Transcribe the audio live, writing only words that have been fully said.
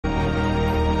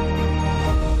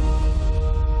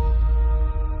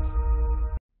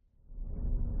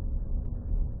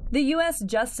The U.S.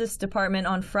 Justice Department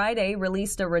on Friday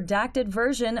released a redacted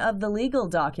version of the legal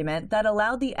document that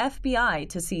allowed the FBI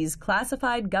to seize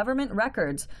classified government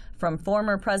records from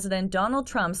former President Donald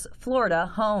Trump's Florida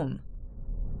home.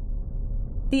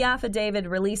 The affidavit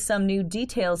released some new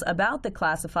details about the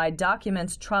classified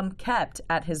documents Trump kept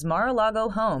at his Mar-a-Lago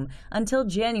home until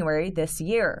January this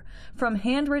year, from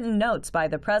handwritten notes by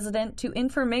the president to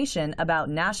information about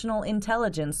national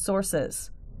intelligence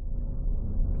sources.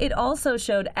 It also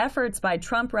showed efforts by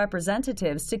Trump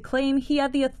representatives to claim he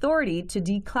had the authority to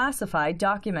declassify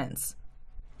documents.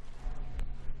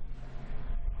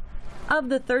 Of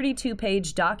the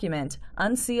 32-page document,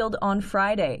 unsealed on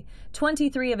Friday,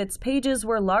 23 of its pages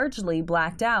were largely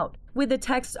blacked out, with the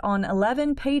text on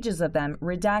 11 pages of them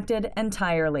redacted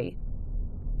entirely.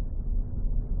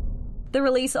 The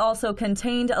release also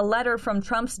contained a letter from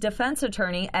Trump's defense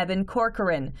attorney, Evan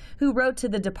Corcoran, who wrote to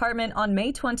the department on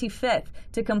May 25th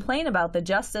to complain about the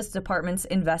Justice Department's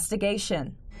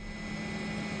investigation.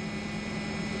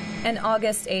 An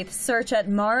August 8th search at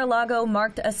Mar-a-Lago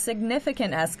marked a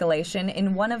significant escalation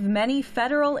in one of many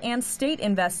federal and state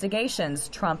investigations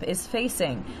Trump is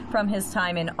facing, from his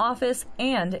time in office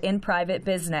and in private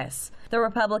business. The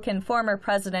Republican former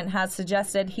president has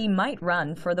suggested he might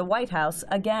run for the White House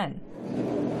again.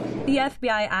 The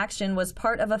FBI action was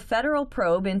part of a federal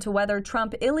probe into whether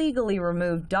Trump illegally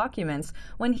removed documents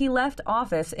when he left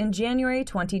office in January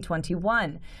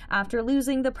 2021, after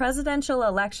losing the presidential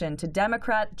election to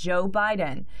Democrat Joe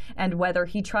Biden, and whether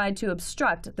he tried to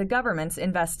obstruct the government's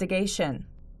investigation.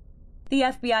 The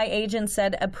FBI agent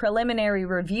said a preliminary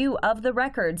review of the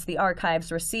records the archives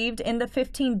received in the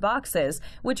 15 boxes,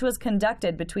 which was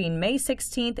conducted between May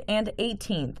 16th and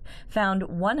 18th, found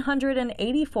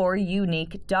 184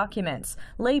 unique documents,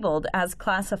 labeled as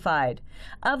classified.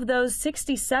 Of those,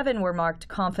 67 were marked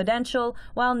confidential,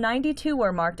 while 92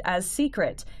 were marked as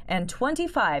secret, and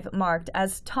 25 marked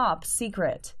as top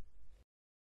secret.